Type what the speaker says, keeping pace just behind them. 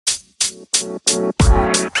Hello,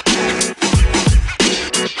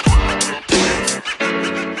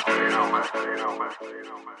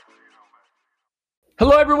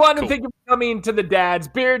 everyone, and thank you for coming to the Dads,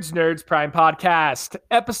 Beards, Nerds Prime Podcast,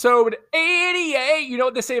 episode 88. You know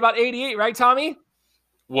what they say about 88, right, Tommy?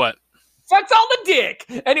 What? Sucks all the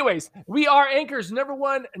dick. Anyways, we are Anchor's number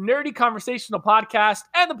one nerdy conversational podcast,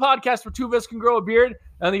 and the podcast where two of us can grow a beard,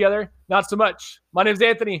 and the other, not so much. My name's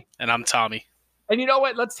Anthony. And I'm Tommy. And you know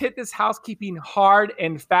what? Let's hit this housekeeping hard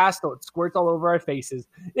and fast so it squirts all over our faces.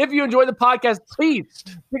 If you enjoy the podcast, please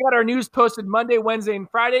check out our news posted Monday, Wednesday, and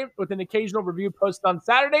Friday with an occasional review posted on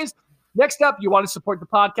Saturdays. Next up, you want to support the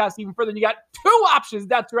podcast even further. You got two options.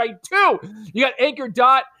 That's right, two. You got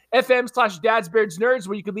anchor.fm/dadsbeardsnerds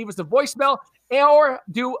where you can leave us a voicemail or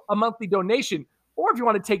do a monthly donation. Or if you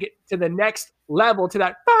want to take it to the next level, to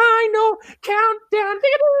that final countdown,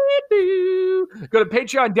 go to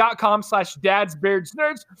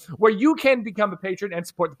patreon.com/dadsbeardsnerds where you can become a patron and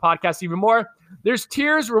support the podcast even more. There's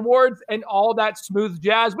tiers, rewards, and all that smooth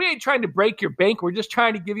jazz. We ain't trying to break your bank. We're just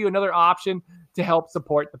trying to give you another option to help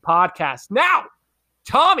support the podcast. Now,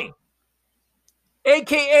 Tommy,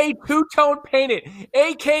 a.k.a. Two-Tone Painted,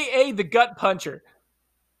 a.k.a. the Gut Puncher.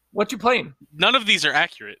 What you playing? None of these are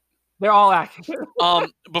accurate. They're all accurate.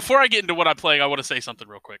 Before I get into what I'm playing, I want to say something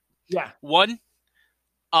real quick. Yeah. One,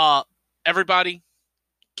 everybody,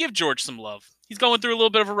 give George some love. He's going through a little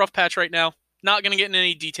bit of a rough patch right now. Not going to get into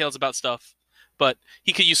any details about stuff, but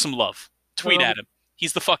he could use some love. Tweet at him.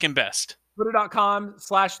 He's the fucking best.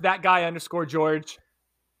 Twitter.com/thatguy_George.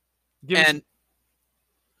 And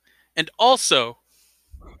also,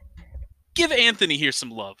 give Anthony here some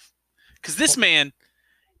love. Because this man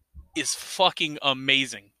is fucking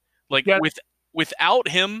amazing. Like, without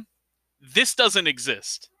him, this doesn't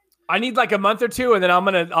exist. I need like a month or two, and then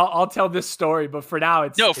I'll tell this story. But for now,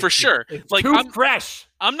 it's sure. It's like too fresh.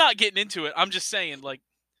 I'm not getting into it. I'm just saying, like,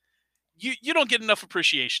 you don't get enough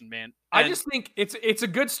appreciation, man. I just think it's a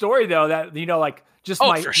good story though. That my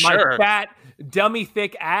fat dummy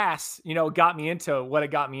thick ass, got me into what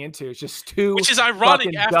it got me into. It's just too. Which is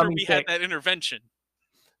ironic after we had that intervention.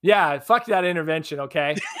 Yeah, fuck that intervention.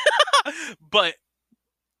 Okay. But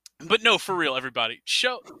no, for real, everybody,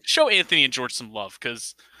 show Anthony and George some love,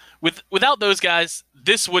 because without those guys,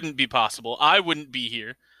 this wouldn't be possible. I wouldn't be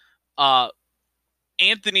here.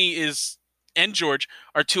 Anthony and George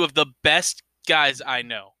are two of the best guys I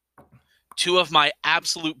know. Two of my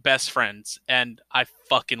absolute best friends, and I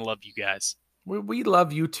fucking love you guys. We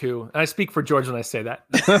love you too. And I speak for George when I say that.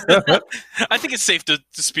 I think it's safe to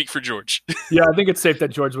speak for George. Yeah, I think it's safe that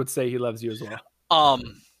George would say he loves you as well.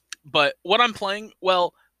 But what I'm playing,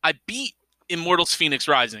 well, I beat Immortals Fenyx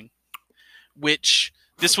Rising, which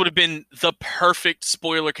this would have been the perfect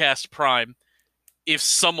spoiler cast prime if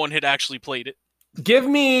someone had actually played it.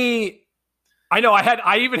 I know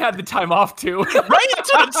I even had the time off too. Right?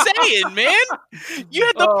 That's what I'm saying, man. You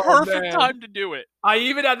had the perfect time to do it. I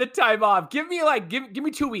even had the time off. Give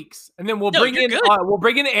me 2 weeks, and then we'll bring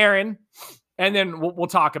in Aaron, and then we'll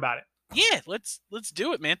talk about it. Yeah, let's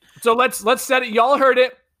do it, man. So let's set it. Y'all heard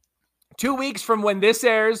it. 2 weeks from when this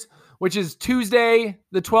airs, which is Tuesday,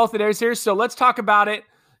 the 12th, it airs here. So let's talk about it.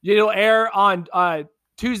 It'll air on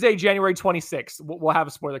Tuesday, January 26th. We'll have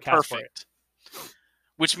a spoiler cast for it.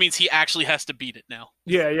 Which means he actually has to beat it now.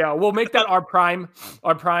 Yeah. We'll make that our prime.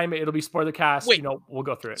 It'll be spoiler cast. Wait, we'll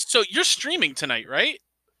go through it. So you're streaming tonight, right?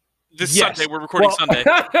 Sunday. We're recording Sunday.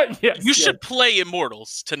 Yes, you should play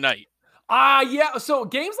Immortals tonight. Yeah. So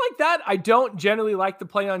games like that, I don't generally like to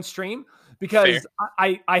play on stream because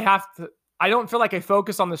I don't feel like I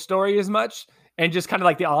focus on the story as much and just kind of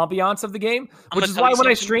like the ambiance of the game, which is why when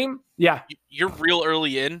I stream, you're real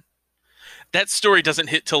early in. That story doesn't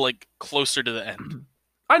hit till like closer to the end.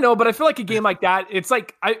 I know, but I feel like a game like that, it's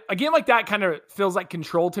like a game like that kind of feels like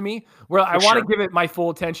Control to me, where I want to give it my full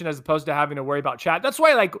attention as opposed to having to worry about chat. That's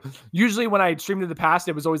why, like, usually when I streamed in the past,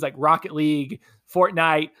 it was always like Rocket League,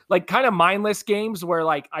 Fortnite, like kind of mindless games where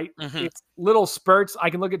like it's little spurts. I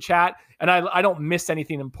can look at chat and I don't miss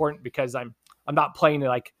anything important because I'm not playing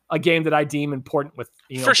like a game that I deem important with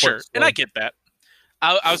for sure. And I get that.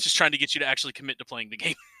 I was just trying to get you to actually commit to playing the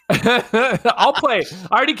game. I'll play.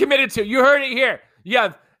 I already committed to. You heard it here. You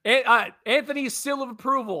have Anthony's seal of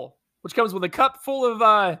approval, which comes with a cup full of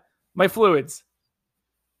my fluids.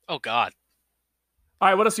 Oh, God. All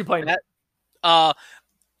right, what else are you playing? But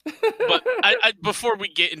I before we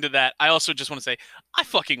get into that, I also just want to say I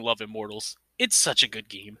fucking love Immortals. It's such a good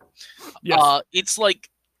game. Yes. It's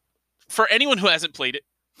like, for anyone who hasn't played it,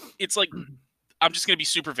 it's like, I'm just going to be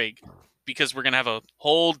super vague because we're going to have a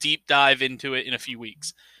whole deep dive into it in a few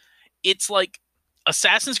weeks. It's like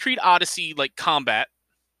Assassin's Creed Odyssey, like combat,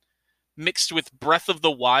 mixed with Breath of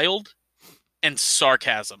the Wild and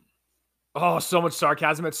sarcasm. Oh, so much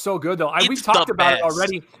sarcasm. It's so good, though. We It's talked the about it best.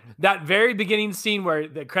 already. That very beginning scene where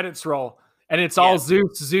the credits roll and it's all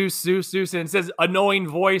Zeus, Zeus, Zeus, Zeus, and it says annoying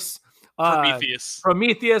voice.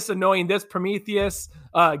 Prometheus, annoying this, Prometheus,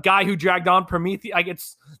 guy who dragged on Prometheus. Like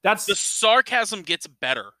that's the sarcasm gets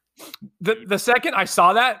better. The second I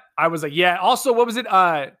saw that, I was like, yeah. Also, what was it?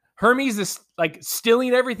 Hermes is like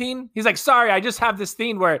stealing everything. He's like, sorry, I just have this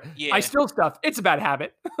thing where I steal stuff. It's a bad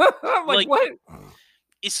habit. I'm like, what?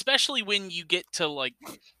 Especially when you get to like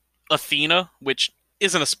Athena, which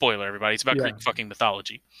isn't a spoiler, everybody. It's about Greek fucking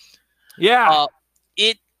mythology. Yeah.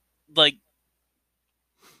 It like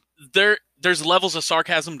there's levels of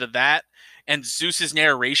sarcasm to that, and Zeus's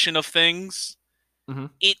narration of things. Mm-hmm.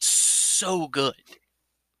 It's so good.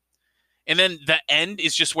 And then the end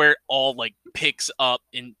is just where it all like picks up,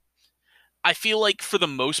 and I feel like for the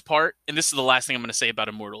most part, and this is the last thing I'm going to say about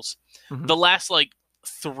Immortals, the last like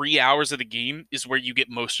 3 hours of the game is where you get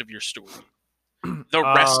most of your story. The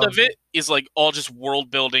rest of it is like all just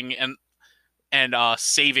world building and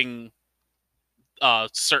saving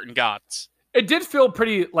certain gods. It did feel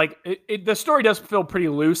pretty like the story does feel pretty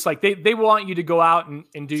loose. Like they want you to go out and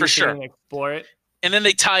do your thing and explore it. And then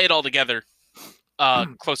they tie it all together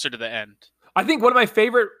closer to the end. I think one of my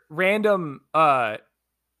favorite random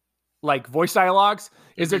like voice dialogues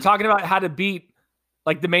is they're talking about how to beat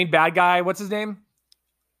like the main bad guy. What's his name?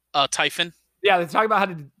 Typhon. Yeah, they're talking about how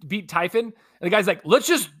to beat Typhon. And the guy's like, let's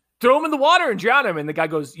just throw him in the water and drown him. And the guy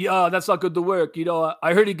goes, yeah, that's not good to work. You know,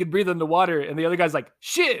 I heard he could breathe underwater. And the other guy's like,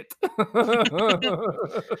 shit.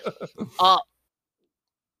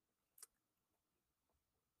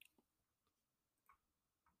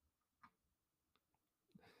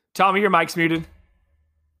 Tommy, your mic's muted.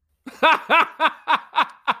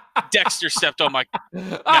 Dexter stepped on my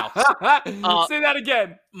mouth. Say that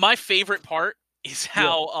again. My favorite part is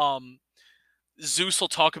how Zeus will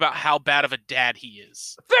talk about how bad of a dad he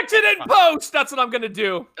is. Fix it in post. That's what I'm going to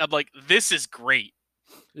do. I'm like, this is great.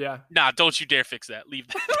 Yeah. Nah, don't you dare fix that. Leave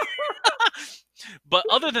that. But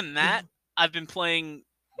other than that, I've been playing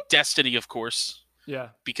Destiny, of course. Yeah.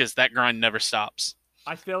 Because that grind never stops.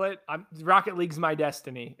 I feel it. Rocket League's my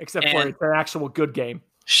destiny, except for it's an actual good game.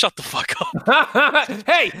 Shut the fuck up.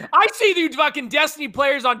 Hey, I see you fucking Destiny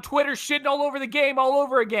players on Twitter shitting all over the game all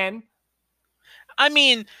over again. I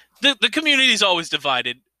mean, the community's always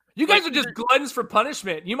divided. You guys are just gluttons for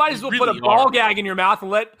punishment. You might as well put a ball gag in your mouth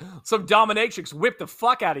and let some dominatrix whip the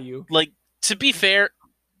fuck out of you. Like, to be fair,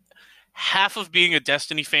 half of being a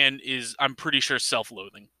Destiny fan is, I'm pretty sure,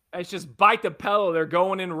 self-loathing. It's just bite the pillow. They're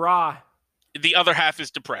going in raw. The other half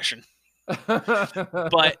is depression.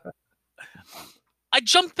 But I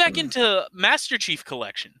jumped back into Master Chief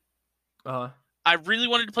Collection. I really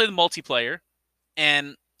wanted to play the multiplayer,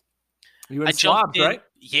 and you and Slobs, right?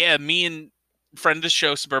 Yeah, me and friend of the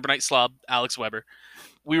show, Suburbanite Slob, Alex Weber,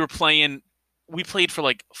 we played for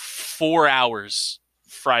like 4 hours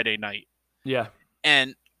Friday night. Yeah.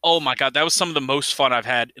 And oh my God, that was some of the most fun I've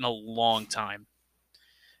had in a long time.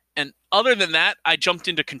 And other than that, I jumped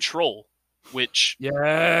into Control, which we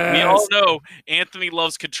all know Anthony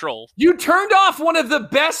loves Control. You turned off one of the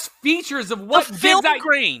best features of what the film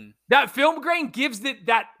grain. That film grain gives it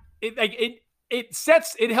that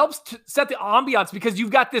it helps to set the ambiance because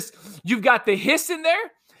you've got the hiss in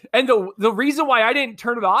there, and the reason why I didn't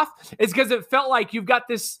turn it off is because it felt like you've got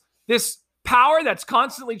this power that's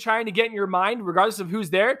constantly trying to get in your mind regardless of who's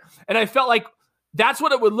there, and I felt like that's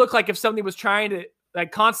what it would look like if somebody was trying to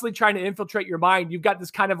like constantly trying to infiltrate your mind. You've got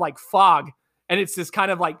this kind of like fog, and it's this kind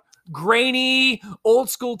of like grainy old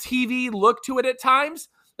school TV look to it at times.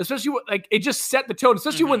 Especially like it just set the tone,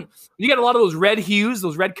 especially when you get a lot of those red hues,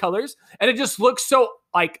 those red colors, and it just looks so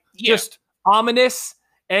like just ominous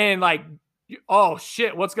and like, oh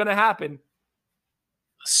shit, what's gonna happen?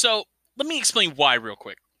 So let me explain why real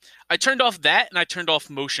quick. I turned off that and I turned off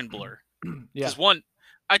motion blur. Because one,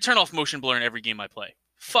 I turn off motion blur in every game I play.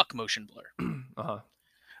 Fuck motion blur.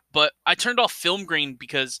 But I turned off film grain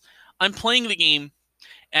because I'm playing the game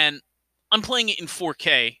and I'm playing it in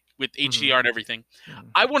 4K. With HDR and everything.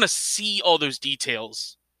 I want to see all those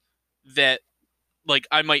details that like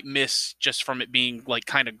I might miss just from it being like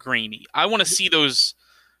kind of grainy. I want to see those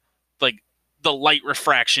like the light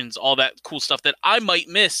refractions, all that cool stuff that I might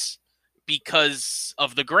miss because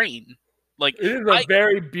of the grain. Like it is a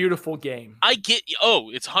very beautiful game.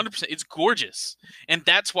 It's 100%. It's gorgeous. And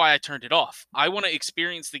that's why I turned it off. I want to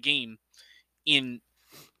experience the game in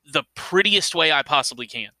the prettiest way I possibly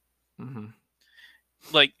can.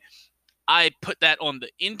 Like I put that on the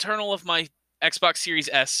internal of my Xbox Series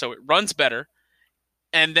S so it runs better.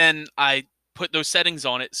 And then I put those settings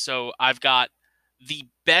on it so I've got the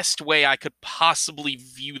best way I could possibly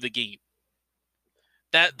view the game.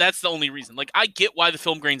 That's the only reason. Like, I get why the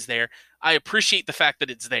film grain's there. I appreciate the fact that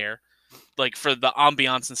it's there, like for the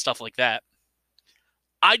ambiance and stuff like that.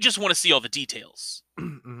 I just want to see all the details.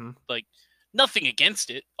 Like, nothing against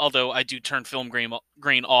it, although I do turn film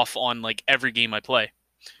grain off on like every game I play.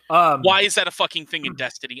 Why is that a fucking thing in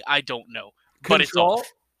Destiny? I don't know. But it's Control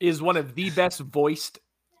off. is one of the best voiced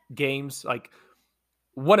games, like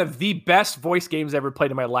one of the best voice games ever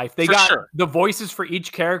played in my life. They got the voices for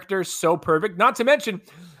each character so perfect. Not to mention,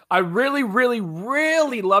 I really, really,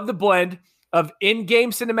 really love the blend of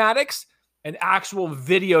in-game cinematics and actual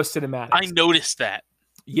video cinematics. I noticed that.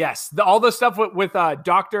 Yes, all the stuff with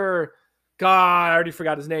Dr. God, I already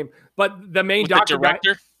forgot his name, but the main doctor, the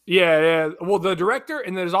director. Yeah. Well, the director,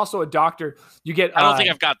 and there's also a doctor. You get. I don't think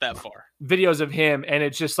I've got that far. Videos of him, and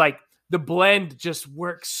it's just like the blend just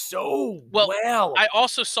works so well. I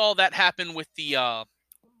also saw that happen with the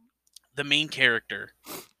main character.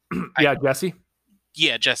 Jesse.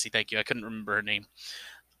 Yeah, Jesse. Thank you. I couldn't remember her name.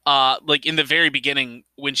 Like in the very beginning,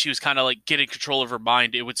 when she was kind of like getting control of her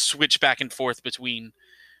mind, it would switch back and forth between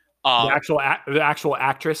the actual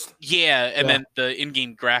actress. Yeah, and then the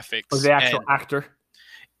in-game graphics. Or the actual actor.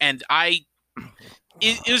 And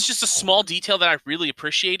it was just a small detail that I really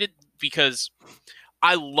appreciated because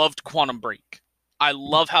I loved Quantum Break. I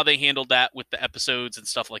love how they handled that with the episodes and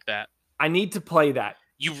stuff like that. I need to play that.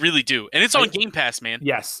 You really do. And it's on Game Pass, man.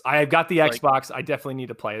 Yes, I have got the Xbox. I definitely need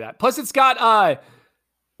to play that. Plus, it's got,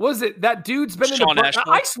 what is it? That dude's been Shawn in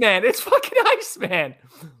Ashmore. Iceman. It's fucking Iceman.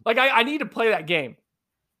 Like, I need to play that game.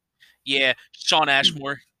 Yeah, Shawn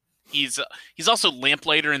Ashmore. He's also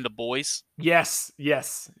Lamplighter in The Boys. Yes.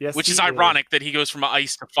 Which is ironic that he goes from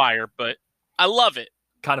ice to fire, but I love it.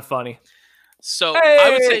 Kind of funny. So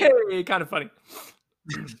I would say kind of funny.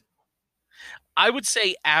 I would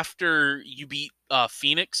say after you beat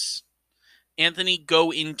Phoenix, Anthony,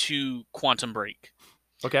 go into Quantum Break.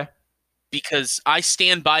 Okay. Because I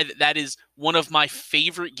stand by that is one of my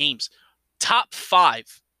favorite games. Top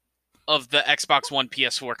 5 of the Xbox One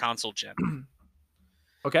PS4 console gen.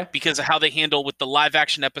 Okay. Because of how they handle with the live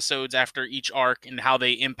action episodes after each arc and how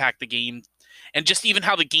they impact the game. And just even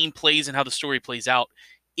how the game plays and how the story plays out.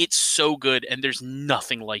 It's so good, and there's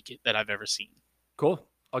nothing like it that I've ever seen. Cool.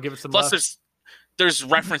 I'll give it some love. Plus, there's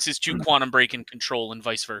references to Quantum Break and Control and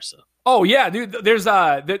vice versa. Oh, yeah, dude. There's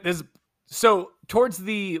so towards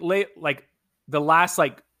the last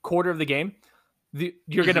quarter of the game,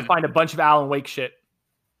 you're going to find a bunch of Alan Wake shit.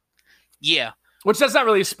 Yeah. Which that's not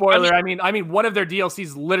really a spoiler. I mean, one of their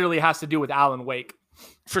DLCs literally has to do with Alan Wake.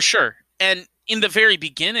 For sure. And in the very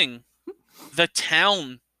beginning, the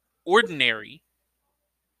town Ordinary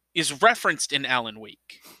is referenced in Alan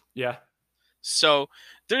Wake. Yeah. So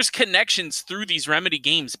there's connections through these Remedy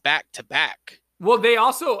games back to back. Well, they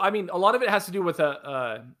also, I mean, a lot of it has to do with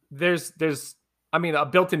there's a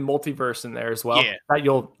built-in multiverse in there as well. Yeah. That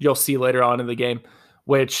you'll see later on in the game,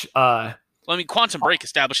 which well, I mean, Quantum Break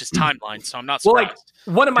establishes timelines, so I'm not surprised.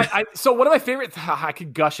 Well, one of my favorite, I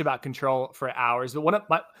could gush about Control for hours,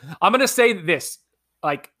 but I'm gonna say this,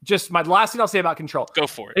 like, just my last thing I'll say about Control. Go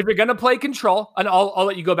for it. If you're gonna play Control, and I'll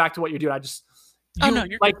let you go back to what you're doing.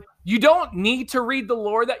 You don't need to read the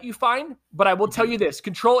lore that you find, but I will tell you this: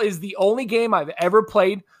 Control is the only game I've ever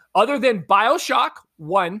played, other than BioShock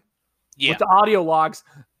 1, with the audio logs,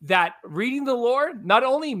 that reading the lore not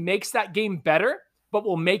only makes that game better, but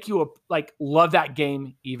will make you love that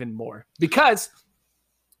game even more, because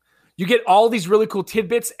you get all these really cool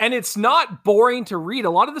tidbits, and it's not boring to read. A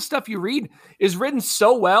lot of the stuff you read is written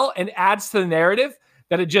so well and adds to the narrative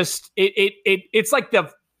that it's like the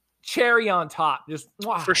cherry on top. Just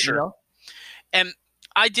for sure. You know? And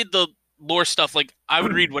I did the lore stuff. Like, I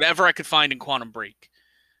would read whatever I could find in Quantum Break.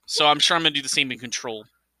 So I'm sure I'm going to do the same in Control.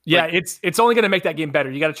 Yeah, it's only going to make that game better.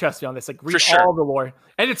 You got to trust me on this. Like, read all the lore.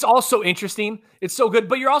 And it's also interesting. It's so good.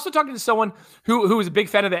 But you're also talking to someone who is a big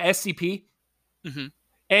fan of the SCP. Mm-hmm.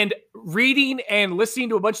 And reading and listening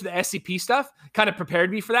to a bunch of the SCP stuff kind of prepared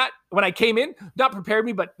me for that. When I came in, not prepared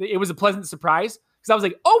me, but it was a pleasant surprise. Because I was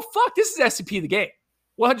like, oh, fuck, this is SCP the game.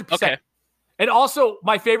 100%. Okay. And also,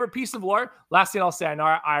 my favorite piece of lore, last thing I'll say, I know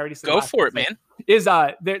I already said go for it, man. Is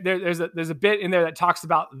there's a bit in there that talks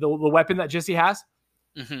about the weapon that Jesse has.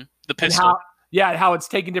 Mm-hmm. The pistol. How it's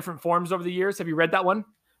taken different forms over the years. Have you read that one?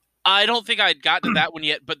 I don't think I'd gotten to that one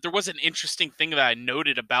yet, but there was an interesting thing that I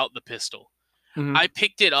noted about the pistol. Mm-hmm. I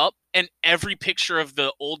picked it up, and every picture of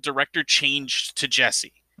the old director changed to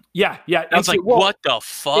Jesse. Yeah. I was like, what the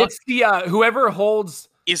fuck? It's the whoever holds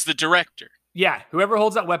is the director. Yeah, whoever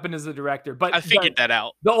holds that weapon is the director. But I figured that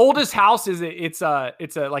out. The oldest house is it's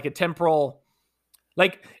like a temporal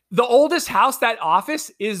Like the oldest house, that office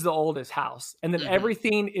is the oldest house. And then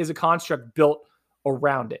everything is a construct built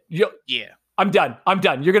around it. Yeah. I'm done.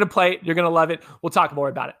 You're going to play it. You're going to love it. We'll talk more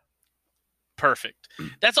about it. Perfect.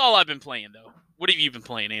 That's all I've been playing, though. What have you been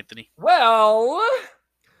playing, Anthony? Well,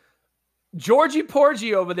 Georgie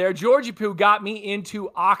Porgy over there, Georgie Poo, got me into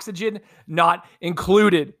Oxygen Not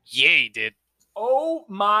Included. Yeah, he did. Oh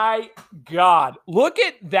my God. Look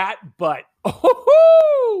at that butt.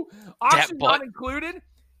 Oh, Oxygen Not Included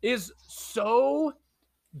is so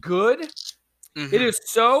good. It is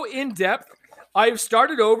so in-depth. I've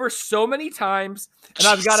started over so many times, and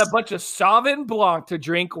I've got a bunch of Sauvignon Blanc to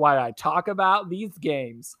drink while I talk about these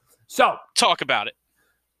games. So, talk about it.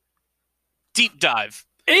 Deep dive.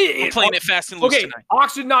 We're playing it fast and loose tonight.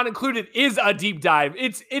 Oxygen Not Included is a deep dive.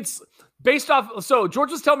 It's based off. So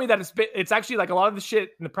George was telling me that it's actually like a lot of the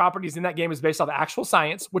shit and the properties in that game is based off actual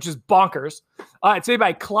science, which is bonkers. It's made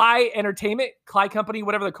by Klei Entertainment, Klei Company,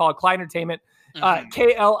 whatever they're called, Klei Entertainment.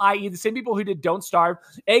 KLIE, the same people who did Don't Starve,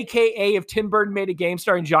 aka if Tim Burton made a game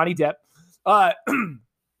starring Johnny Depp. You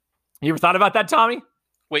ever thought about that, Tommy?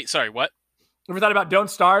 Wait, sorry, what? Ever thought about Don't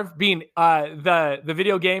Starve being the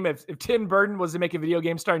video game if Tim Burton was to make a video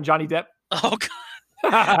game starring Johnny Depp? Oh, God.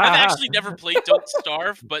 I've actually never played Don't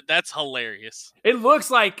Starve, but that's hilarious. It looks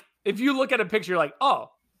like, if you look at a picture, like, oh,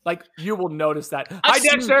 like you will notice that. I've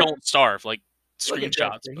seen Don't Starve, like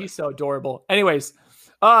screenshots. He's so adorable. Anyways,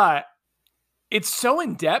 it's so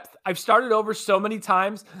in depth. I've started over so many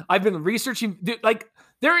times. I've been researching. Like,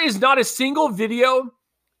 there is not a single video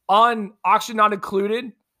on Oxygen Not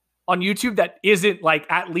Included on YouTube that isn't like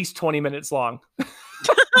at least 20 minutes long.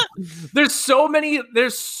 There's so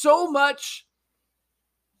much.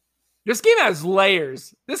 This game has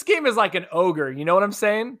layers. This game is like an ogre. You know what I'm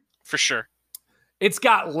saying? For sure. It's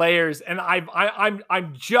got layers, and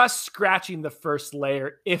I'm just scratching the first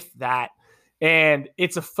layer, if that. And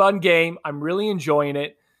it's a fun game. I'm really enjoying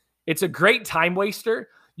it. It's a great time waster.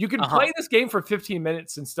 You can play this game for 15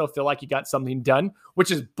 minutes and still feel like you got something done,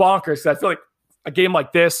 which is bonkers. I feel like a game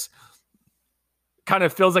like this kind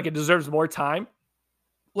of feels like it deserves more time.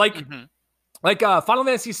 Like Final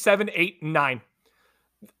Fantasy 7, 8, and 9.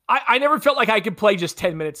 I never felt like I could play just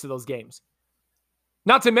 10 minutes of those games.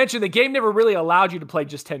 Not to mention the game never really allowed you to play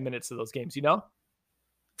just 10 minutes of those games, you know?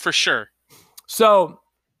 For sure. So,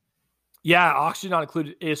 yeah, Oxygen Not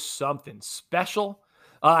Included is something special.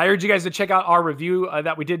 I urge you guys to check out our review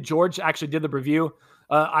that we did. George actually did the review.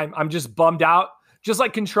 I'm just bummed out. Just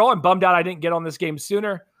like Control, I'm bummed out I didn't get on this game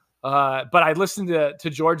sooner. But I listened to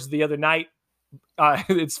George the other night.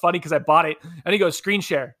 It's funny because I bought it, and he goes, screen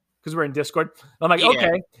share, because we're in Discord. And I'm like,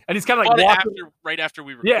 okay. And he's kind of like right after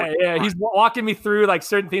we recorded. Yeah. He's walking me through like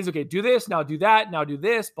certain things. Okay, do this, now do that, now do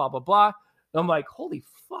this, blah, blah, blah. And I'm like, holy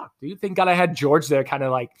fuck, dude. Thank God I had George there kind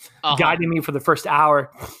of like guiding me for the first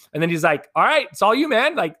hour. And then he's like, all right, it's all you,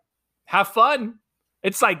 man. Like, have fun.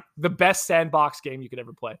 It's like the best sandbox game you could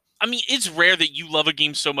ever play. I mean, it's rare that you love a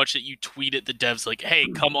game so much that you tweet at the devs like, hey,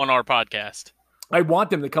 come on our podcast. I want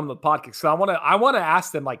them to come to the podcast. So I want to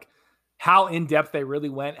ask them like how in-depth they really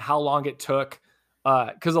went, how long it took.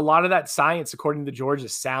 Because a lot of that science, according to George,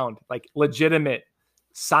 is sound, like legitimate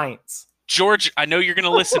science. George, I know you're going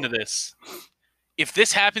to listen to this. If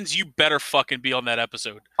this happens, you better fucking be on that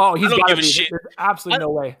episode. Oh, he's got to be. There's absolutely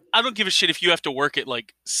no way. I don't give a shit if you have to work at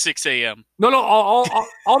like 6 a.m. No,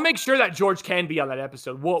 I'll make sure that George can be on that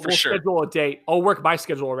episode. We'll sure. schedule a date. I'll work my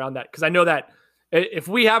schedule around that because I know that if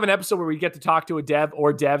we have an episode where we get to talk to a dev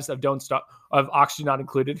or devs of Don't Stop of Oxygen Not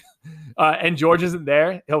Included, and George isn't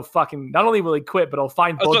there, he'll fucking not only will he quit, but he'll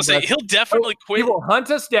find both. I was going to say he'll definitely quit. He will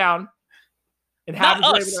hunt us down and have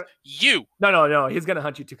not us. You. No. He's gonna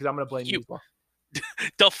hunt you too because I'm gonna blame you as well.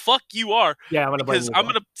 The fuck you are. Yeah, I'm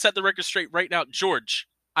gonna set the record straight right now, George.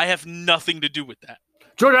 I have nothing to do with that.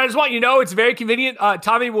 George, I just want you to know it's very convenient.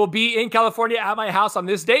 Tommy will be in California at my house on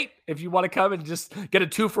this date. If you want to come and just get a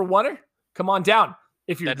 2-for-1er, come on down.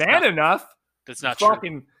 If you're enough, that's not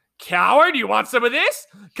fucking true. Coward, you want some of this?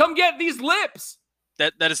 Come get these lips.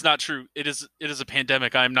 That is not true. It is a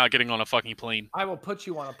pandemic. I am not getting on a fucking plane. I will put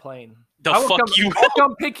you on a plane. I'll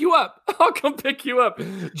come pick you up. I'll come pick you up.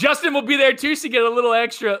 Justin will be there too, so you get a little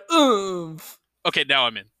extra oomph. Okay, now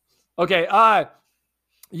I'm in. Okay,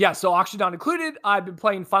 yeah, so Oxygen Not Included. I've been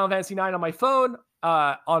playing Final Fantasy 9 on my phone,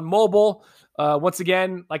 on mobile. Once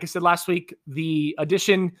again, like I said last week, the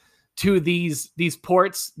addition to these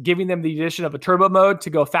ports, giving them the addition of a turbo mode to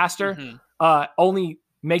go faster, only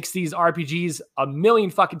makes these RPGs a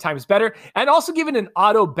million fucking times better, and also given an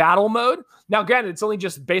auto battle mode. Now, granted, it's only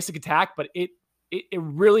just basic attack, but it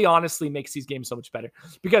really honestly makes these games so much better.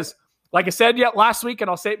 Because, like I said last week, and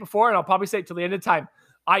I'll say it before, and I'll probably say it till the end of time,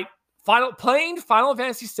 playing Final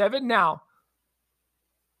Fantasy VII now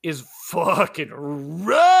is fucking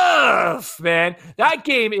rough, man. That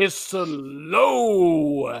game is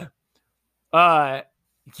slow.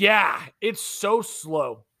 Yeah, it's so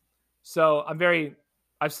slow. So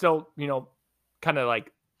I'm still, kind of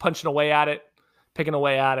like punching away at it, picking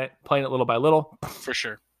away at it, playing it little by little. For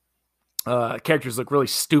sure. Characters look really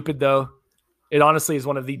stupid though. It honestly is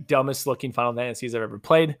one of the dumbest looking Final Fantasies I've ever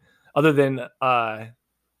played. Other than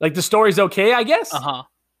like the story's okay, I guess.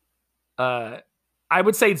 I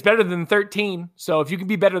would say it's better than 13. So if you can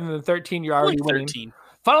be better than 13, you're already winning. 13.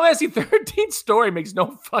 Final Fantasy 13 story makes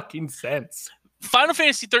no fucking sense. Final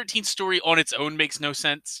Fantasy 13 story on its own makes no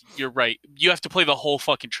sense. You're right. You have to play the whole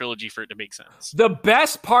fucking trilogy for it to make sense. The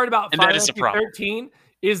best part about Final Fantasy 13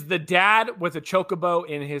 is the dad with a chocobo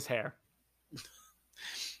in his hair.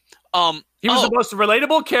 He was the most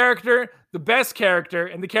relatable character, the best character,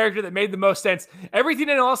 and the character that made the most sense. Everything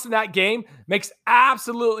else in that game makes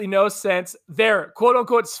absolutely no sense. Their quote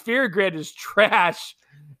unquote sphere grid is trash.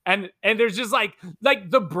 And there's just like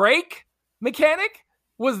the break mechanic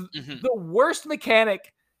was the worst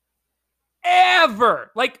mechanic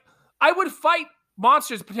ever. Like, I would fight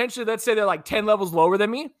monsters potentially, let's say they're like 10 levels lower than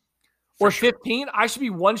me or 15. I should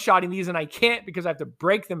be one-shotting these and I can't because I have to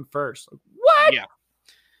break them first. Like, what? Yeah.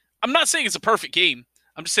 I'm not saying it's a perfect game.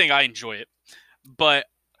 I'm just saying I enjoy it. But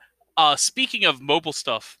speaking of mobile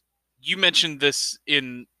stuff, you mentioned this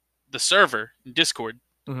in the server, in Discord.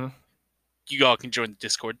 Mm-hmm. You all can join the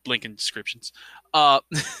Discord, link in descriptions. And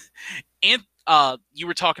you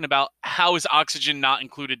were talking about how is Oxygen not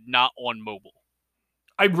included, not on mobile.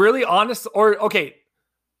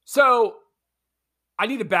 So I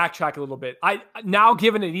need to backtrack a little bit. I now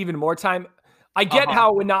given it even more time, I get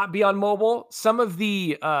how it would not be on mobile. Some of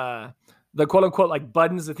the quote unquote like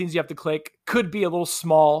buttons, the things you have to click could be a little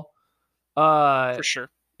small. For sure.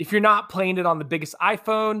 If you're not playing it on the biggest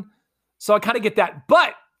iPhone. So I kind of get that.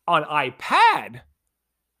 But on iPad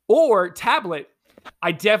or tablet,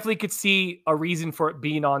 I definitely could see a reason for it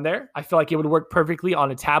being on there. I feel like it would work perfectly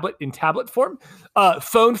on a tablet in tablet form.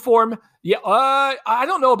 Phone form. Yeah. I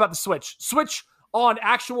don't know about the Switch on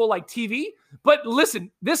actual like TV, but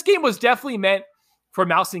listen, this game was definitely meant for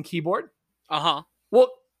mouse and keyboard.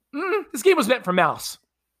 Well, this game was meant for mouse.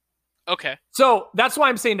 Okay. So that's why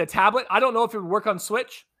I'm saying the tablet. I don't know if it would work on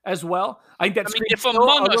Switch as well. I think that's if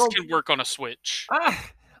Among Us can work on a Switch.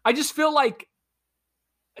 I just feel like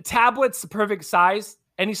a tablet's the perfect size.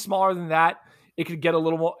 Any smaller than that, it could get a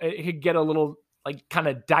little more. It could get a little like kind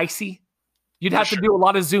of dicey. You'd have to do a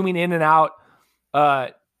lot of zooming in and out.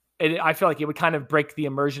 I feel like it would kind of break the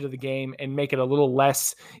immersion of the game and make it a little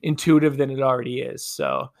less intuitive than it already is.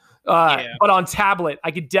 So, but on tablet, I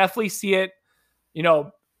could definitely see it,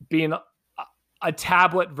 being a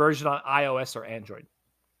tablet version on iOS or Android.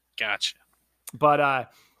 Gotcha. But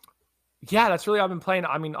that's really all I've been playing.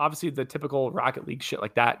 I mean, obviously the typical Rocket League shit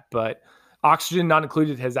like that, but Oxygen Not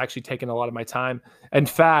Included has actually taken a lot of my time. In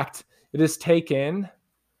fact, it has taken,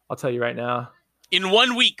 I'll tell you right now. In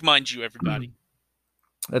 1 week, mind you, everybody.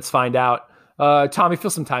 Let's find out. Tommy,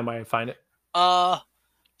 fill some time while I find it.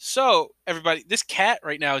 So, everybody, this cat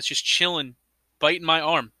right now is just chilling, biting my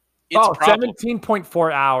arm. It's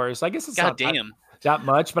 17.4 hours. I guess it's not that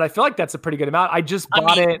much, but I feel like that's a pretty good amount. I just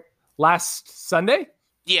bought it last Sunday.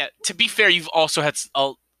 Yeah, to be fair, you've also had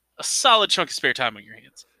a solid chunk of spare time on your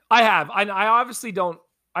hands. I have. I obviously don't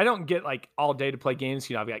get like all day to play games.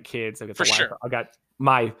 I've got kids. I've got I got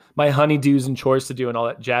my honeydews and chores to do and all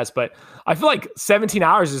that jazz. But I feel like 17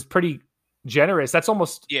 hours is pretty generous. That's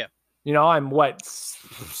almost, I'm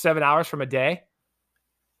 7 hours from a day.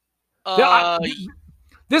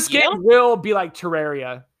 This game will be like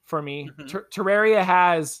Terraria for me. Mm-hmm. Terraria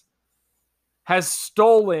has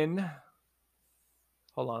stolen.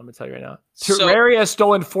 Hold on, I'm gonna tell you right now. Terraria has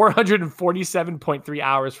stolen 447.3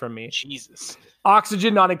 hours from me. Jesus.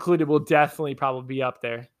 Oxygen Not Included will definitely probably be up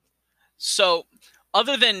there. So,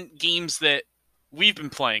 other than games that we've been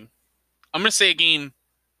playing, I'm gonna say a game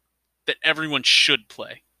that everyone should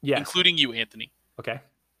play, including you, Anthony. Okay.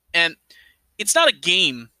 And it's not a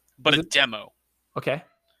game, but a demo. Okay.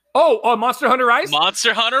 Oh, Monster Hunter Rise?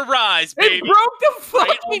 Monster Hunter Rise, baby. It broke the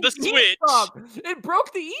fucking on the Switch. eShop. It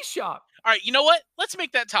broke the eShop. All right, you know what? Let's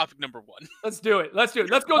make that topic number one. Let's do it. Let's go to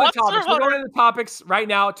the topics. We're going to the topics right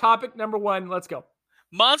now. Topic number one. Let's go.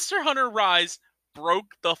 Monster Hunter Rise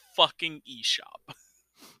broke the fucking eShop.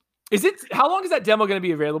 How long is that demo going to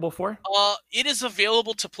be available for? It is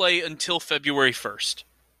available to play until February 1st.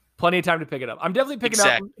 Plenty of time to pick it up. I'm definitely picking it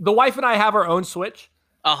up. The wife and I have our own Switch.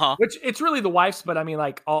 Which it's really the wife's, but I mean,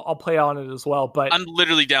 like, I'll play on it as well. But I'm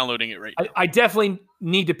literally downloading it right now. I definitely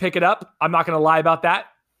need to pick it up. I'm not going to lie about that.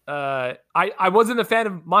 I wasn't a fan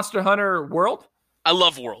of Monster Hunter World. I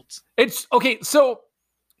love Worlds. It's okay. So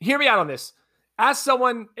hear me out on this. As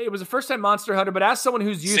someone, it was a first time Monster Hunter, but as someone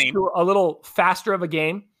who's used to a little faster of a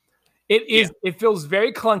game, it feels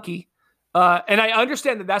very clunky. And I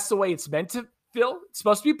understand that that's the way it's meant to feel. It's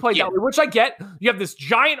supposed to be played that way, which I get. You have this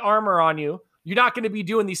giant armor on you. You're not going to be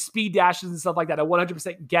doing these speed dashes and stuff like that. I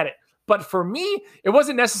 100% get it. But for me, it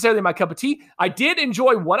wasn't necessarily my cup of tea. I did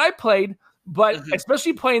enjoy what I played, but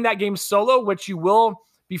especially playing that game solo, which you will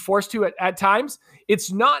be forced to at times,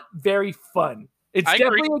 it's not very fun. It's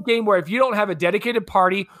definitely a game where if you don't have a dedicated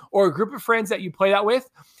party or a group of friends that you play that with,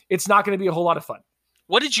 it's not going to be a whole lot of fun.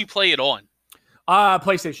 What did you play it on?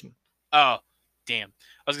 PlayStation. Oh, damn.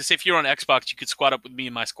 I was going to say, if you're on Xbox, you could squad up with me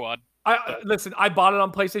and my squad. Listen, I bought it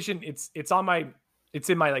on PlayStation. It's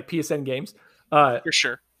in my like PSN games. For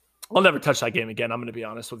sure. I'll never touch that game again. I'm going to be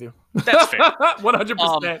honest with you. That's fair.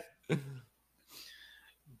 100%.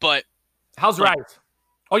 But how's Rise?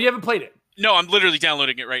 Oh, you haven't played it? No, I'm literally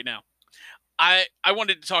downloading it right now. I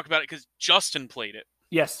wanted to talk about it because Justin played it.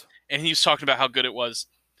 Yes. And he was talking about how good it was.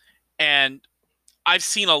 And I've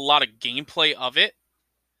seen a lot of gameplay of it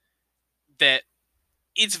that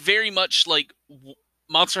it's very much like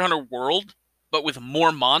Monster Hunter World, but with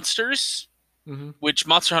more monsters, which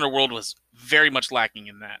Monster Hunter World was very much lacking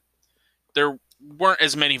in that. There weren't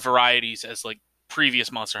as many varieties as like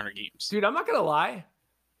previous Monster Hunter games. Dude, I'm not going to lie.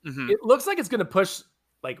 It looks like it's going to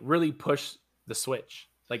really push the Switch,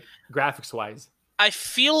 like graphics wise. I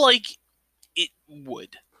feel like it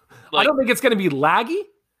would. I don't think it's going to be laggy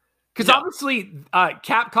because obviously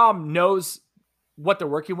Capcom knows what they're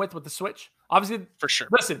working with the Switch. Obviously, for sure.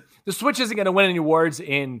 Listen, the Switch isn't going to win any awards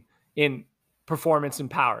in performance and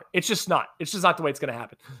power. It's just not. It's just not the way it's going to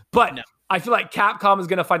happen. But I feel like Capcom is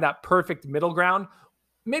going to find that perfect middle ground,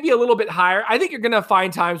 maybe a little bit higher. I think you're going to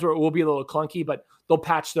find times where it will be a little clunky, but they'll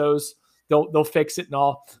patch those. They'll fix it and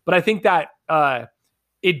all. But I think that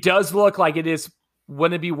it does look like it is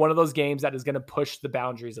going to be one of those games that is going to push the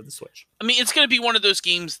boundaries of the Switch. I mean, it's going to be one of those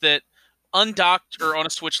games that undocked or on a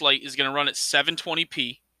Switch Lite is going to run at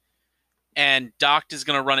 720p. And docked is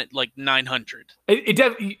going to run at like 900.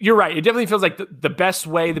 You're right. It definitely feels like the best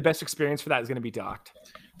way, the best experience for that is going to be docked.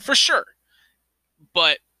 For sure.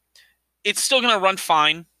 But it's still going to run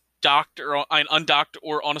fine, docked or undocked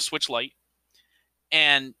or on a Switch Lite.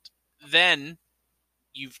 And then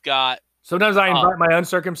you've got... Sometimes I invite my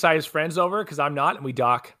uncircumcised friends over because I'm not, and we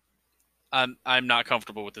dock. I'm not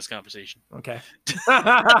comfortable with this conversation. Okay.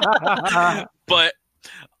 But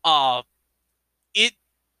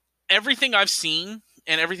everything I've seen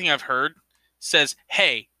and everything I've heard says,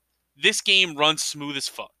 hey, this game runs smooth as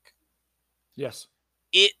fuck. Yes.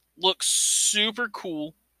 It looks super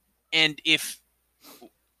cool. And if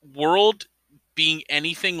World being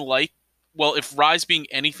anything like, if Rise being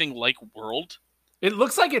anything like World, it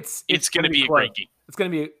looks like it's going to be a great game. It's going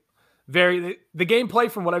to be the gameplay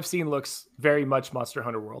from what I've seen looks very much Monster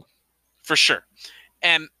Hunter World. For sure.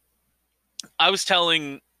 And I was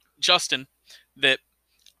telling Justin that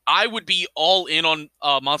I would be all in on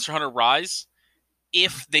Monster Hunter Rise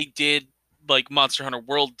if they did like Monster Hunter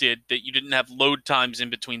World did, that you didn't have load times in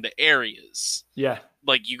between the areas. Yeah.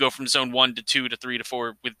 Like you go from zone 1 to 2 to 3 to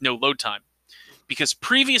 4 with no load time. Because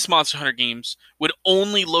previous Monster Hunter games would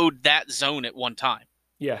only load that zone at one time.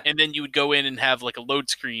 Yeah. And then you would go in and have like a load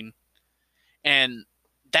screen. And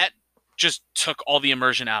that just took all the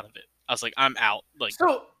immersion out of it. I was like, I'm out.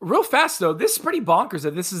 So real fast though, this is pretty bonkers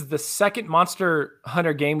that this is the second Monster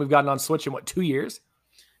Hunter game we've gotten on Switch in 2 years?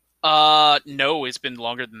 No, it's been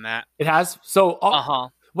longer than that. It has. So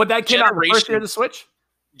what that came out the first year of the Switch?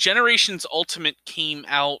 Generations Ultimate came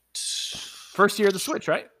out first year of the Switch,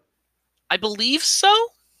 right? I believe so.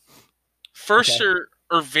 First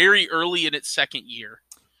or very early in its second year.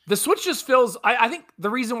 The Switch just feels. I think the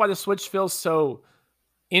reason why the Switch feels so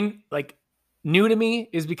new to me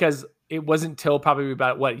is because it wasn't till probably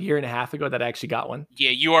about a year and a half ago that I actually got one. Yeah,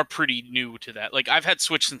 you are pretty new to that. Like I've had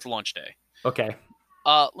Switch since launch day. Okay.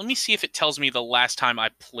 Let me see if it tells me the last time I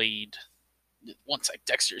played.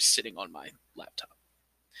 Dexter is sitting on my laptop.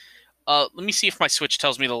 Let me see if my Switch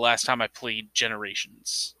tells me the last time I played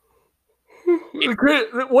Generations.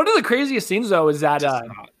 One of the craziest things though is that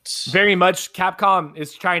very much Capcom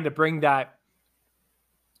is trying to bring that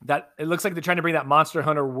it looks like they're trying to bring that Monster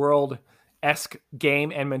Hunter World-esque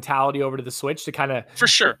game and mentality over to the Switch to kind of... For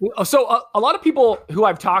sure. So a lot of people who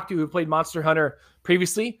I've talked to who played Monster Hunter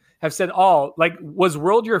previously have said, was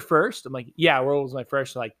World your first? I'm like, yeah, World was my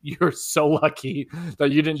first. Like, you're so lucky that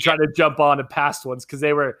you didn't try to jump on to past ones because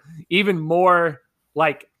they were even more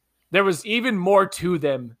there was even more to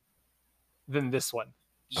them than this one.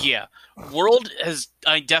 Yeah, World has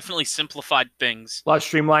definitely simplified things. A lot of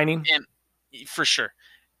streamlining. And for sure.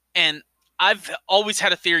 And I've always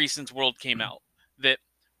had a theory since World came out that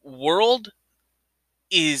World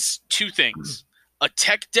is two things. A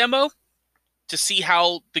tech demo to see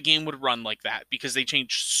how the game would run like that, because they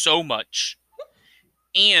changed so much.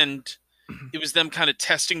 And it was them kind of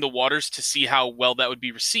testing the waters to see how well that would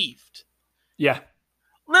be received. Yeah.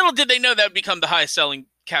 Little did they know that would become the highest selling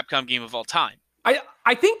Capcom game of all time.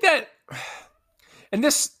 I think that, and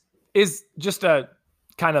this is just a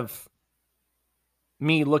kind of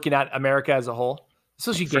me looking at America as a whole,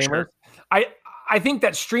 especially gamers. Sure. I think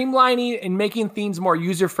that streamlining and making things more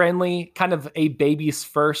user-friendly, kind of a baby's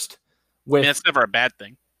first. That's never a bad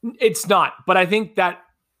thing. It's not, but I think that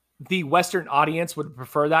the Western audience would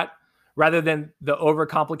prefer that rather than the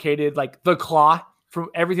overcomplicated, like the Claw. From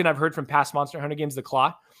everything I've heard from past Monster Hunter games, the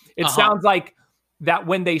Claw. It sounds like that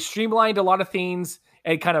when they streamlined a lot of things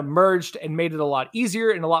and kind of merged and made it a lot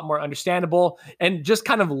easier and a lot more understandable and just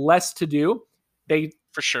kind of less to do, they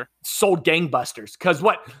for sure sold gangbusters. Because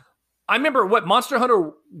I remember what Monster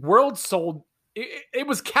Hunter World sold, it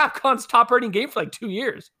was Capcom's top rating game for like 2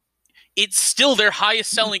 years. It's still their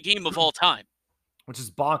highest selling game of all time, which is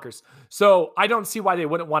bonkers. So I don't see why they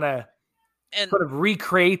wouldn't want to sort of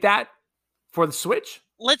recreate that for the Switch.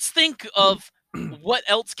 Let's think of what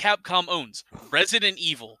else Capcom owns. Resident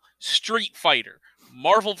Evil, Street Fighter,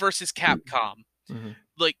 Marvel vs. Capcom,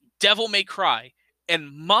 like Devil May Cry,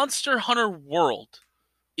 and Monster Hunter World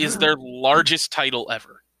is their largest title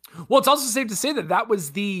ever. Well, it's also safe to say that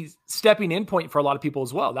was the stepping in point for a lot of people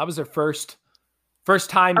as well. That was their first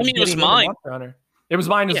time. I mean, it was mine. Monster Hunter. It was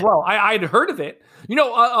mine as well. I'd heard of it. You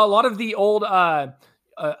know, a lot of the old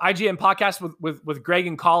IGN podcasts with Greg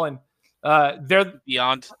and Colin, they're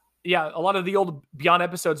Beyond. Yeah, a lot of the old Beyond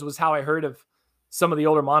episodes was how I heard of some of the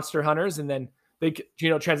older Monster Hunters, and then they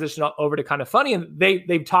transitioned over to Kind of Funny, and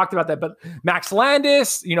they've talked about that. But Max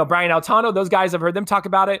Landis, Brian Altano, those guys, I've heard them talk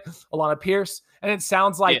about it. Alana Pierce, and it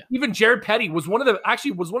sounds like even Jared Petty was one of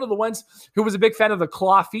the ones who was a big fan of the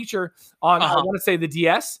Claw feature on I want to say the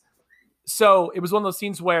DS. So it was one of those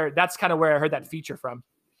scenes where that's kind of where I heard that feature from.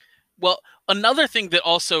 Well, another thing that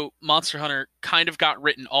also Monster Hunter kind of got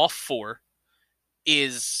written off for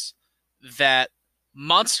is that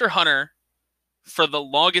Monster Hunter for the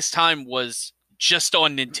longest time was just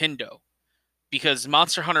on Nintendo, because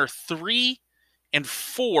Monster Hunter 3 and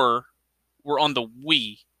 4 were on the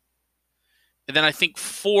Wii. And then I think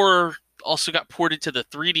 4 also got ported to the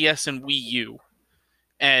 3DS and Wii U.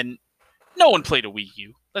 And no one played a Wii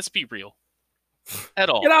U. Let's be real. At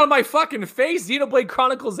all. Get out of my fucking face, Xenoblade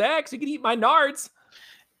Chronicles X. You can eat my nards.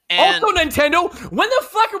 And also, Nintendo, when the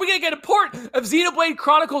fuck are we going to get a port of Xenoblade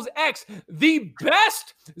Chronicles X? The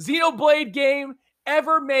best Xenoblade game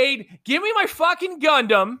ever made. Give me my fucking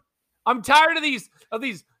Gundam. I'm tired of these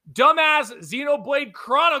dumbass Xenoblade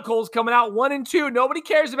Chronicles coming out 1 and 2. Nobody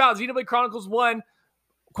cares about Xenoblade Chronicles 1.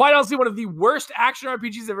 Quite honestly, one of the worst action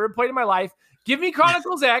RPGs I've ever played in my life. Give me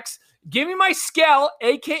Chronicles X. Give me my Skell,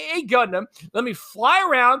 a.k.a. Gundam. Let me fly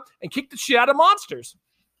around and kick the shit out of monsters.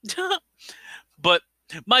 But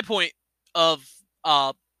my point of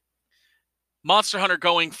Monster Hunter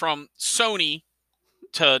going from Sony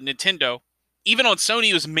to Nintendo, even on Sony,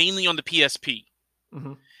 it was mainly on the PSP.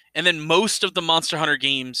 Mm-hmm. And then most of the Monster Hunter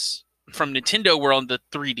games from Nintendo were on the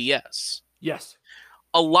 3DS. Yes.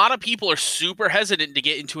 A lot of people are super hesitant to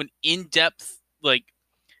get into an in-depth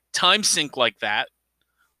time sink like that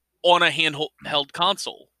on a handheld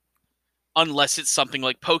console, unless it's something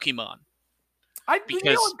like Pokemon.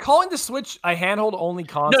 Calling the Switch a handheld only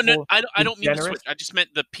console. No, I don't mean the Switch. I just meant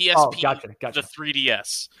the PSP, gotcha. The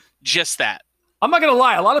 3DS. Just that. I'm not going to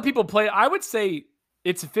lie. A lot of people play. I would say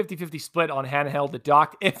it's a 50-50 split on handheld to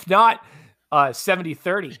dock, if not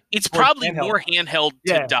 70-30. It's probably handheld. More handheld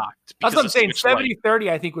to docked. That's what I'm saying.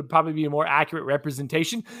 70-30, I think, would probably be a more accurate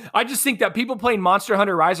representation. I just think that people playing Monster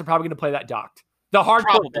Hunter Rise are probably going to play that docked. The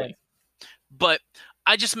hardcore thing. But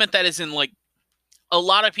I just meant that as in, a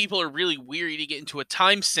lot of people are really weary to get into a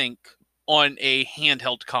time sink on a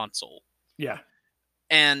handheld console. Yeah.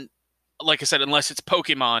 And like I said, unless it's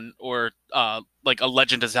Pokemon or a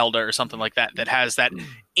Legend of Zelda or something like that has that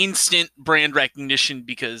instant brand recognition,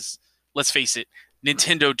 because let's face it,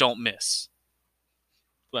 Nintendo don't miss.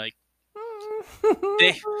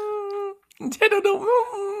 Nintendo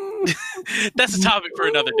don't. That's a topic for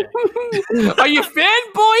another day. Are you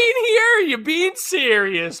fanboying here? Or are you being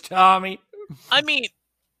serious, Tommy? I mean,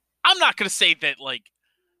 I'm not going to say that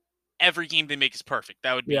every game they make is perfect.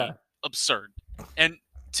 That would be absurd. And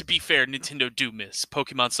to be fair, Nintendo do miss.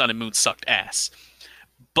 Pokemon Sun and Moon sucked ass.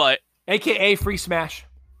 But AKA Free Smash.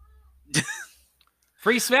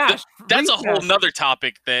 Free Smash. That's a whole nother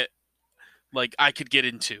topic that like I could get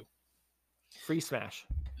into. Free Smash.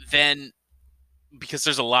 Then, because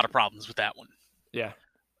there's a lot of problems with that one. Yeah.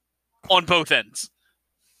 On both ends.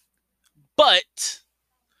 But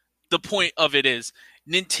the point of it is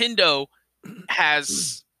Nintendo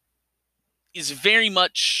is very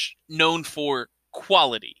much known for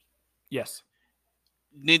quality. Yes.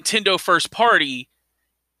 Nintendo first party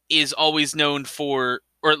is always known for,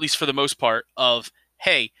 or at least for the most part, of,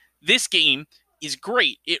 hey, this game is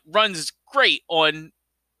great. It runs great on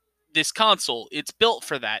this console. It's built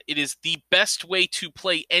for that. It is the best way to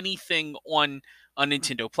play anything on a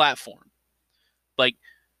Nintendo platform. Like,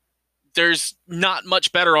 there's not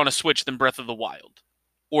much better on a Switch than Breath of the Wild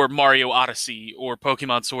or Mario Odyssey or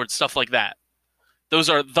Pokemon Sword, stuff like that. Those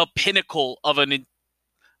are the pinnacle of an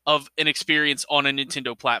experience on a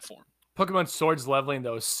Nintendo platform. Pokemon Sword's leveling,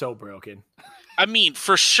 though, is so broken. I mean,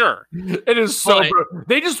 for sure. It is so broken.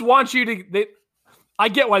 They just want you to... I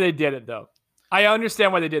get why they did it, though. I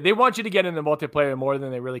understand why they did. They want you to get into multiplayer more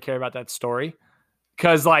than they really care about that story.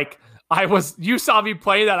 Because, like, you saw me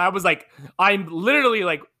play that. I was like, I'm literally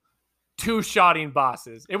like two-shotting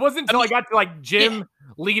bosses. It wasn't until I got to like Gym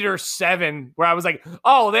Leader 7 where I was like,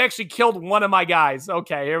 oh, they actually killed one of my guys.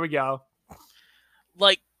 Okay, here we go.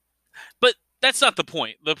 Like, but that's not the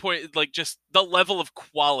point. The point is like just the level of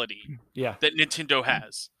quality that Nintendo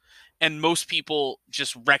has. And most people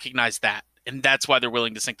just recognize that. And that's why they're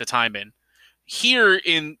willing to sink the time in. Here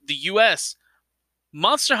in the US,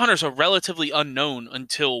 Monster Hunters are relatively unknown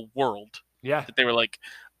until World. Yeah. That they were like,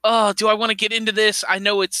 oh, do I want to get into this? I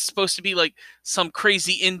know it's supposed to be like some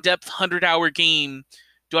crazy in-depth 100-hour game.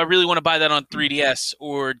 Do I really want to buy that on 3DS?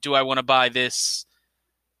 Or do I want to buy this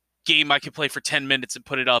game I can play for 10 minutes and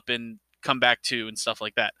put it up and come back to and stuff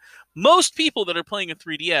like that? Most people that are playing a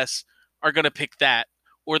 3DS are going to pick that,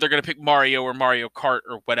 or they're going to pick Mario or Mario Kart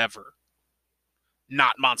or whatever.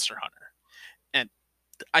 Not Monster Hunter. And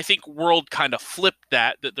I think World kind of flipped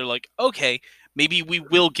that they're like, okay, maybe we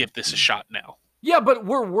will give this a shot now. Yeah, but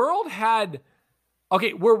where World I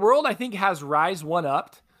think has Rise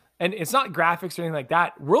 1-upped, and it's not graphics or anything like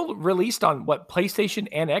that. World released on what, PlayStation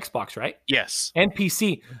and Xbox, right? Yes. And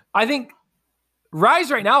PC. I think Rise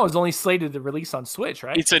right now is only slated to release on Switch,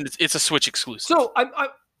 right? It's a Switch exclusive. So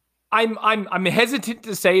I'm hesitant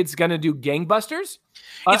to say it's going to do gangbusters.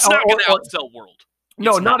 It's not going to outsell World.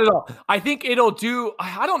 No, not at all. I think it'll do.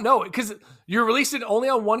 I don't know, because you're releasing it only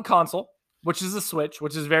on one console, which is the Switch,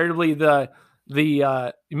 which is veritably the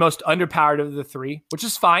most underpowered of the three, which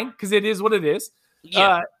is fine because it is what it is.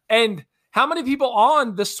 Yeah. And how many people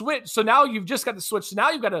on the Switch? So now you've just got the Switch. So now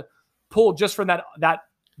you've got to pull just from that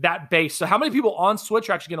base. So how many people on Switch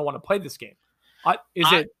are actually going to want to play this game?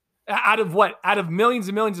 It out of millions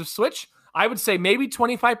and millions of Switch? I would say maybe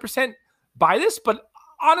 25% buy this, but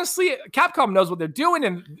honestly, Capcom knows what they're doing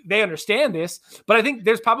and they understand this. But I think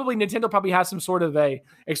Nintendo probably has some sort of a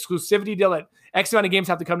exclusivity deal that X amount of games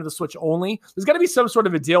have to come to the Switch only. There's got to be some sort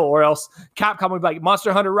of a deal, or else Capcom would be like,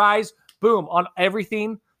 Monster Hunter Rise, boom, on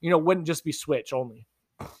everything, wouldn't just be Switch only.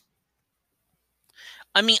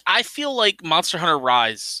 I mean, I feel like Monster Hunter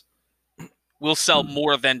Rise will sell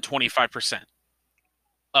more than 25%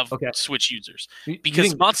 of Switch users,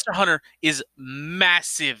 because Monster Hunter is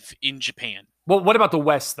massive in Japan. Well, what about the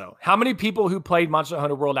West, though? How many people who played Monster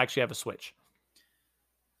Hunter World actually have a Switch?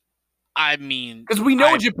 I mean, because we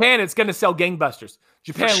know in Japan it's going to sell gangbusters.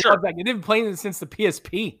 Japan loves that. They've been playing it since the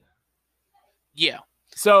PSP. Yeah.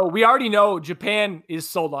 So we already know Japan is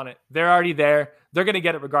sold on it. They're already there. They're going to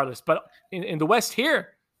get it regardless. But in the West here,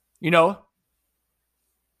 I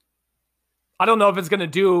don't know if it's going to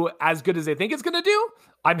do as good as they think it's going to do.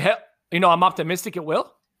 I'm optimistic it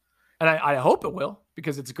will. And I hope it will,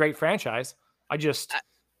 because it's a great franchise.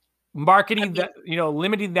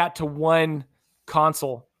 Limiting that to one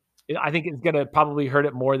console, I think it's going to probably hurt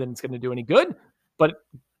it more than it's going to do any good. But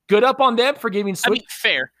good up on them for giving Switch. I mean,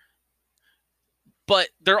 fair. But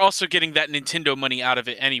they're also getting that Nintendo money out of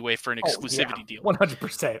it anyway for an exclusivity deal.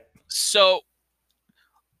 100%. So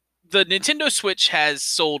the Nintendo Switch has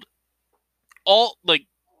sold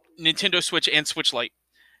Nintendo Switch and Switch Lite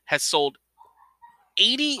has sold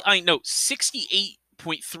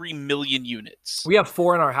 68.3 million units. We have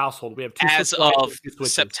 4 in our household. We have 2 as of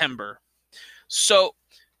September. So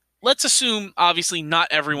let's assume, obviously, not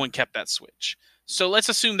everyone kept that Switch. So let's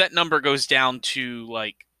assume that number goes down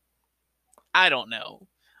to, I don't know.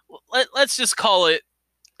 Let's just call it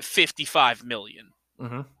 55 million.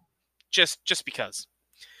 Mm-hmm. Just because.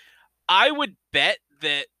 I would bet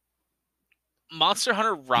that Monster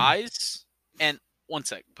Hunter Rise and one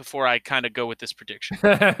sec before I kind of go with this prediction. No,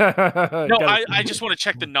 I just want to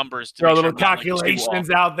check the numbers. To throw little calculations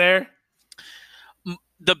out there.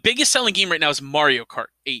 The biggest selling game right now is Mario Kart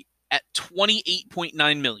 8 at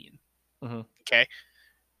 28.9 million. Mm-hmm. Okay.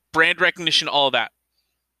 Brand recognition, all of that.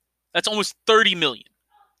 That's almost 30 million.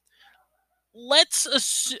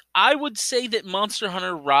 I would say that Monster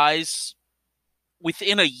Hunter Rise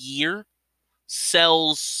within a year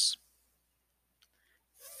sells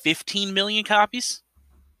 15 million copies.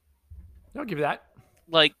 I'll give you that.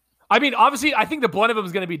 Like, I mean, obviously, I think the blunt of them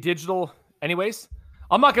is going to be digital anyways.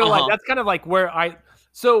 I'm not going to lie. That's kind of like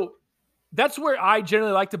that's where I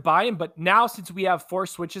generally like to buy them. But now, since we have 4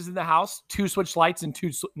 Switches in the house, 2 Switch Lites and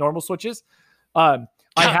 2 normal Switches, I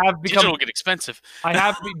have become digital get expensive. I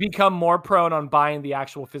have become more prone on buying the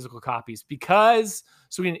actual physical copies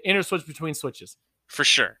so we can interswitch between Switches. For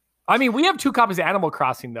sure. I mean, we have 2 copies of Animal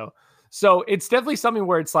Crossing though, so it's definitely something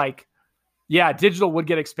where it's like, yeah, digital would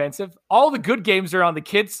get expensive. All the good games are on the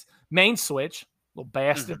kids' main Switch, little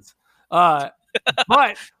bastards. But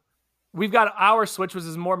we've got our Switch, which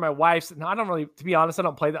is more my wife's. And I don't really, to be honest, I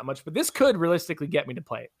don't play that much, but this could realistically get me to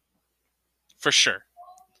play it. For sure.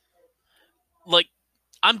 Like,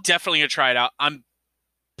 I'm definitely going to try it out. I'm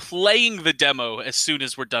playing the demo as soon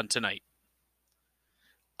as we're done tonight.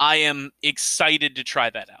 I am excited to try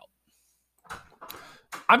that out.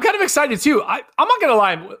 I'm kind of excited too. I'm not going to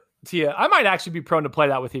lie to you. I might actually be prone to play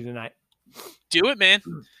that with you tonight. Do it, man.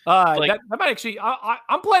 That might actually,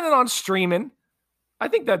 I'm planning on streaming. I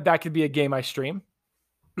think that could be a game I stream.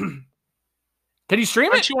 Can you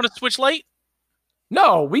stream it? Don't you want a Switch Lite?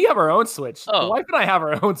 No, we have our own Switch. Oh. My wife and I have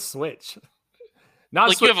our own Switch. Not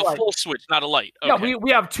like, you have a full Switch, not a Lite. Okay. Yeah,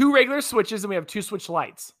 we have 2 regular Switches and we have 2 Switch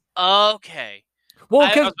Lights. Okay. Well,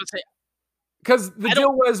 because the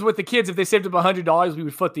deal was with the kids, if they saved up $100, we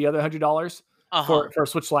would foot the other $100 for a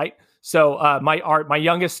Switch Lite. So my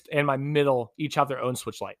youngest and my middle each have their own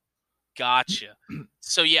Switch Lite. Gotcha.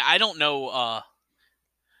 So yeah, I don't know.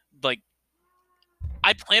 Like,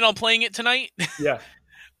 I plan on playing it tonight. Yeah.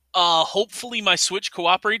 Hopefully my Switch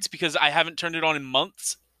cooperates because I haven't turned it on in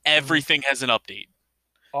months. Everything has an update.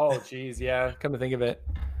 Oh, geez, yeah. Come to think of it,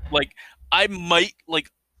 like I'm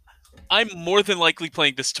more than likely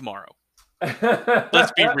playing this tomorrow.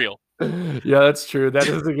 Let's be real. Yeah, that's true. That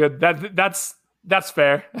is a good. That's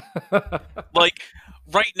fair. Like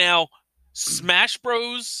right now, Smash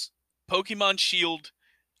Bros, Pokemon Shield,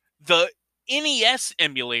 the NES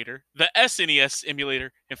emulator, the SNES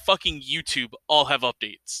emulator, and fucking YouTube all have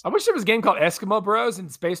updates. I wish there was a game called Eskimo Bros, and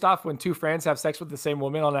it's based off when 2 friends have sex with the same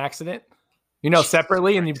woman on accident,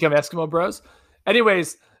 separately, and you become Eskimo Bros.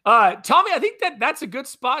 Anyways, Tommy, I think that's a good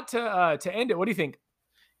spot to end it. What do you think?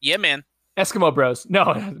 Yeah, man. Eskimo Bros. No,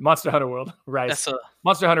 Monster Hunter World. Rise.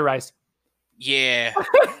 Monster Hunter Rise. Yeah.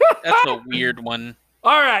 That's a weird one.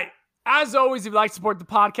 All right. As always, if you'd like to support the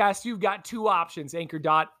podcast, you've got 2 options,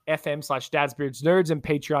 anchor.fm/dadsbeardsnerds and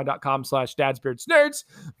patreon.com/dadsbeardsnerds.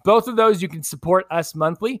 Both of those, you can support us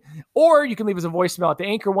monthly, or you can leave us a voicemail at the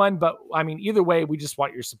Anchor one. But I mean, either way, we just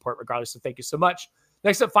want your support regardless. So thank you so much.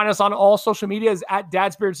 Next up, find us on all social medias at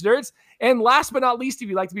dadsbeardsnerds. And last but not least, if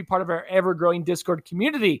you'd like to be part of our ever-growing Discord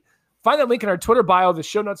community, find that link in our Twitter bio, the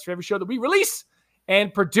show notes for every show that we release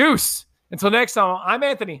and produce. Until next time, I'm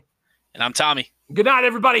Anthony. And I'm Tommy. Good night,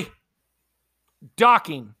 everybody.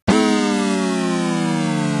 Docking.